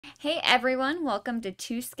Hey everyone, welcome to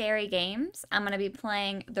Two Scary Games. I'm going to be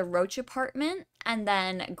playing the Roach Apartment and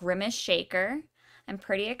then Grimace Shaker. I'm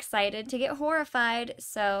pretty excited to get horrified,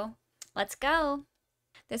 so let's go.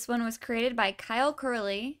 This one was created by Kyle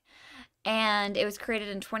Curley and it was created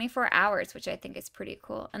in 24 hours, which I think is pretty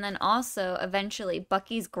cool. And then also, eventually,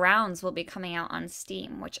 Bucky's Grounds will be coming out on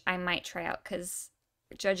Steam, which I might try out because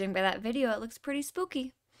judging by that video, it looks pretty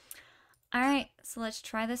spooky. All right, so let's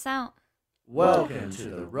try this out. Welcome to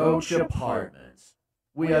the Roach Apartment.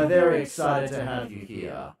 We are very excited to have you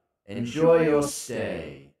here. Enjoy your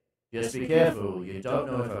stay. Just be careful, you don't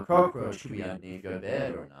know if a cockroach could be underneath your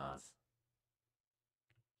bed or not.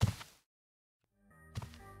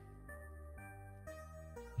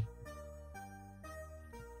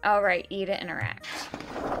 All right, eat it, interact.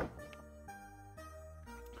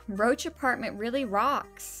 Roach Apartment really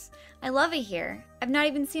rocks. I love it here. I've not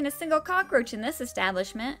even seen a single cockroach in this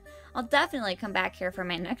establishment. I'll definitely come back here for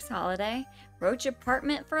my next holiday. Roach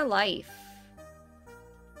Apartment for life.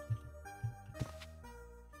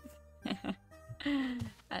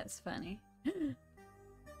 That's funny.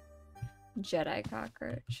 Jedi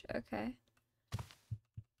cockroach. Okay.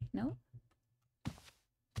 Nope.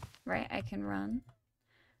 Right, I can run.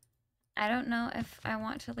 I don't know if I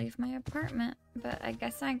want to leave my apartment, but I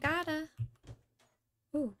guess I gotta.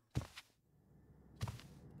 Ooh.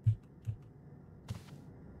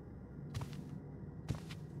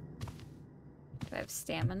 Do I have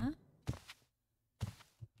stamina?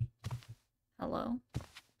 Hello?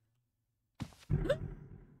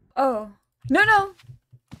 Oh. No, no!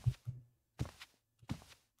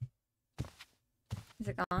 Is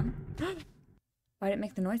it gone? Why did it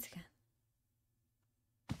make the noise again?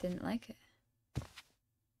 Didn't like it.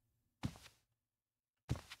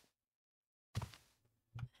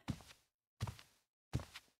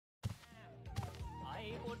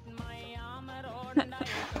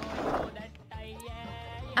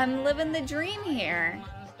 I'm living the dream here.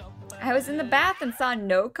 I was in the bath and saw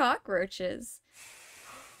no cockroaches.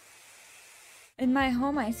 In my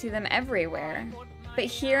home, I see them everywhere. But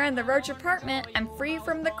here in the Roach Apartment, I'm free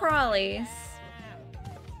from the crawlies.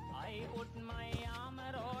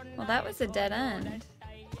 Well, that was a dead end.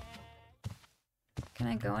 Can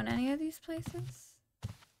I go in any of these places?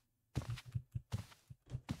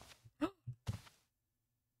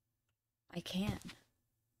 I can.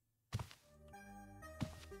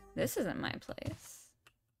 This isn't my place.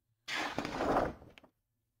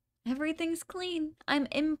 Everything's clean. I'm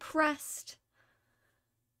impressed.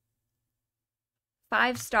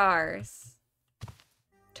 5 stars.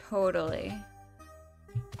 Totally.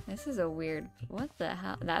 This is a weird... What the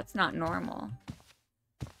hell? That's not normal.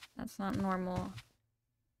 That's not normal.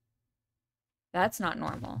 That's not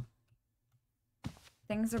normal.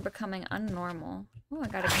 Things are becoming unnormal. Oh, I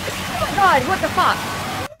gotta... Oh my god, what the fuck?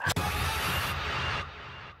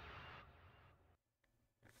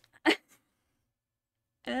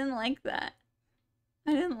 I didn't like that.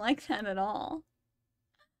 I didn't like that at all.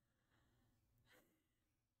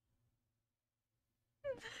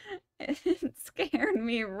 It scared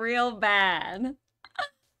me real bad.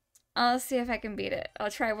 I'll see if I can beat it. I'll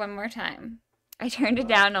try one more time. I turned it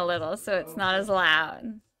down a little so it's not as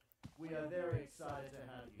loud. We are very excited to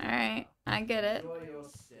have you. Alright, I get it. Enjoy your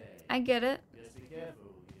stay. I get it. Just be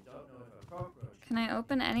careful, you don't know if a cockroach... Can I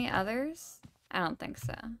open any others? I don't think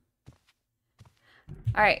so.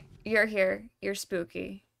 Alright, you're here. You're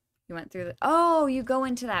spooky. You went through the... Oh, you go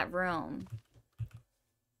into that room.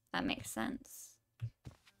 That makes sense.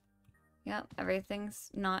 Yep,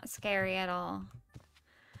 everything's not scary at all.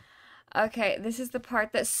 Okay, this is the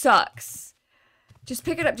part that sucks. Just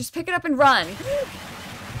pick it up. Just pick it up and run.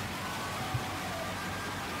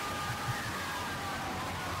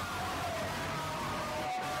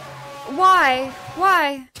 Why?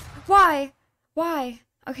 Why? Why? Why?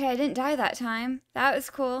 Okay, I didn't die that time. That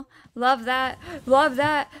was cool. Love that. Love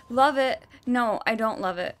that. Love it. No, I don't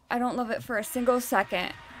love it. I don't love it for a single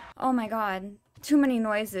second. Oh my god. Too many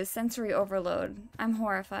noises. Sensory overload. I'm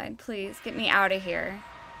horrified. Please, get me out of here.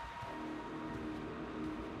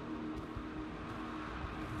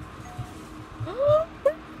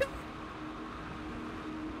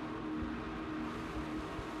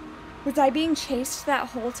 Was I being chased that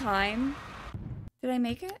whole time? Did I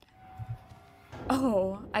make it?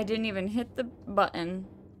 Oh, I didn't even hit the button.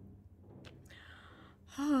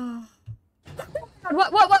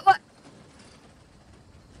 What?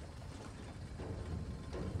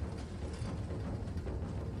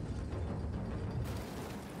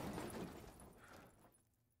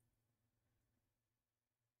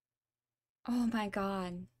 Oh my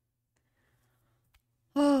god.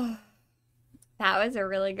 Oh, That was a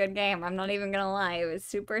really good game. I'm not even gonna lie. It was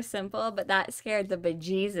super simple, but that scared the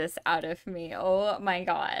bejesus out of me. Oh my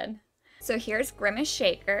god. So here's Grimace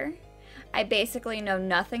Shaker. I basically know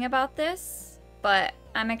nothing about this, but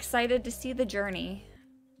I'm excited to see the journey.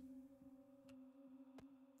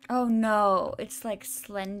 Oh no, it's like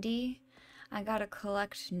Slendy. I gotta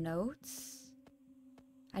collect notes.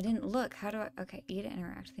 I didn't look. How do I? Okay, eat,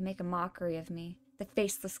 interact. They make a mockery of me. The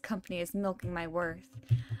faceless company is milking my worth.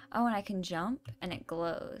 Oh, and I can jump, and it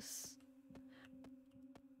glows.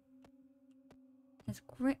 It's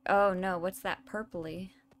great. Oh no, what's that purpley?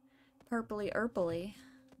 Purpley erpley.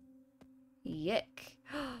 Yick.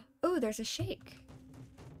 Oh, there's a shake.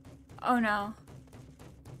 Oh no.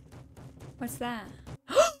 What's that?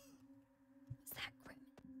 What's that?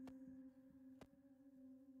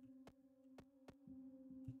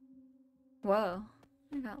 Whoa.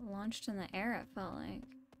 I got launched in the air, it felt like.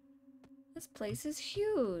 This place is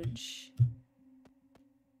huge.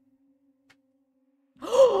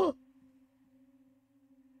 Well,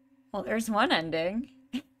 there's one ending.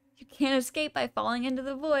 You can't escape by falling into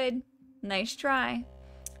the void. Nice try.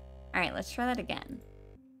 Alright, let's try that again.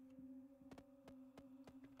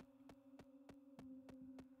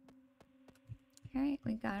 Alright,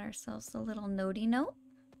 we got ourselves a little notey note.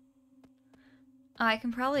 Oh, I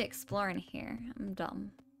can probably explore in here. I'm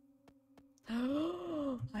dumb.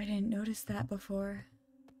 Oh, I didn't notice that before.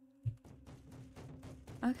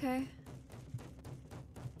 Okay.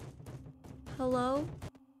 Hello?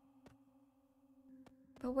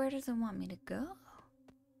 But where does it want me to go?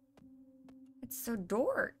 It's so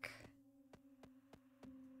dork.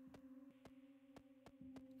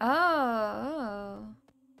 Oh.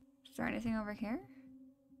 Is there anything over here?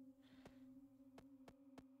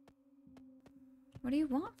 What do you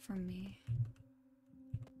want from me?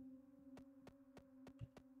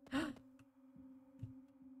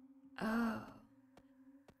 Oh.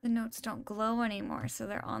 The notes don't glow anymore, so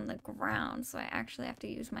they're on the ground, so I actually have to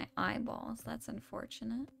use my eyeballs. That's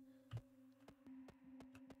unfortunate.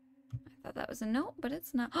 I thought that was a note, but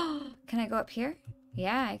it's not. Can I go up here?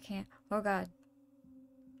 Yeah, I can. Oh god.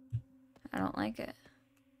 I don't like it.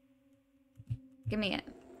 Give me it.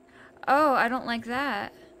 Oh, I don't like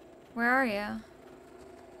that. Where are you?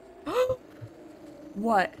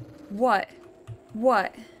 What? What?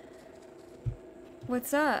 What?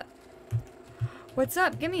 What's up? What's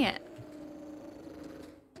up? Give me it.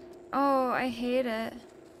 Oh, I hate it.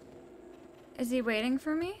 Is he waiting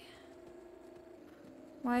for me?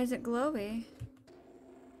 Why is it glowy?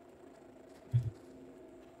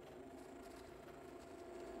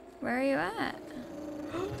 Where are you at?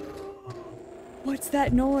 What's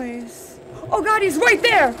that noise? Oh god, he's right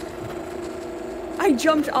there! I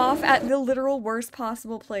jumped off at the literal worst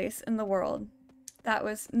possible place in the world. That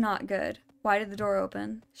was not good. Why did the door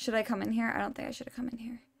open? Should I come in here? I don't think I should have come in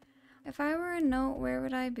here. If I were a note, where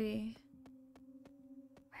would I be?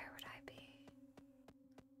 Where would I be?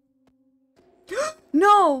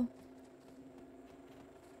 No!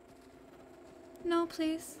 No,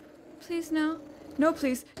 please. Please, no. No,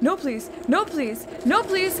 please. No, please. No, please. No,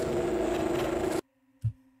 please.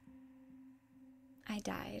 I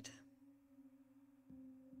died.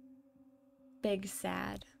 Big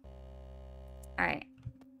sad. Alright.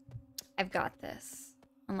 I've got this.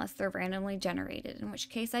 Unless they're randomly generated, in which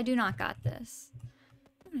case I do not got this.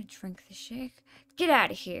 I'm gonna drink the shake. Get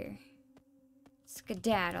out of here.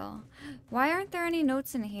 Skedaddle. Why aren't there any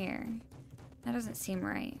notes in here? That doesn't seem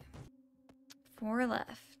right. 4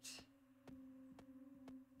 left.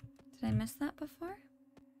 Did I miss that before?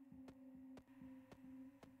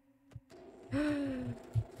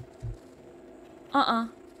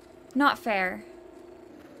 Not fair.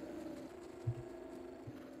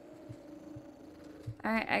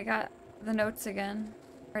 Alright, I got the notes again.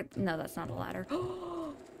 Or, no, that's not a ladder.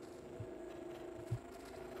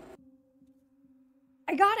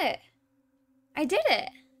 I got it! I did it!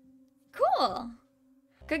 Cool!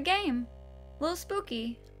 Good game. A little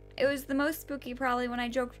spooky. It was the most spooky probably when I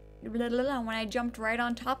jumped right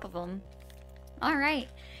on top of them. Alright,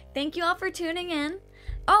 thank you all for tuning in.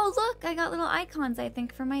 Oh, look, I got little icons, I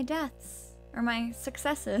think, for my deaths. Or my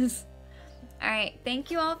successes. Alright,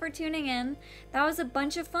 thank you all for tuning in. That was a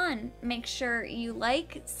bunch of fun. Make sure you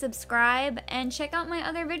like, subscribe, and check out my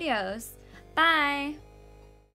other videos. Bye!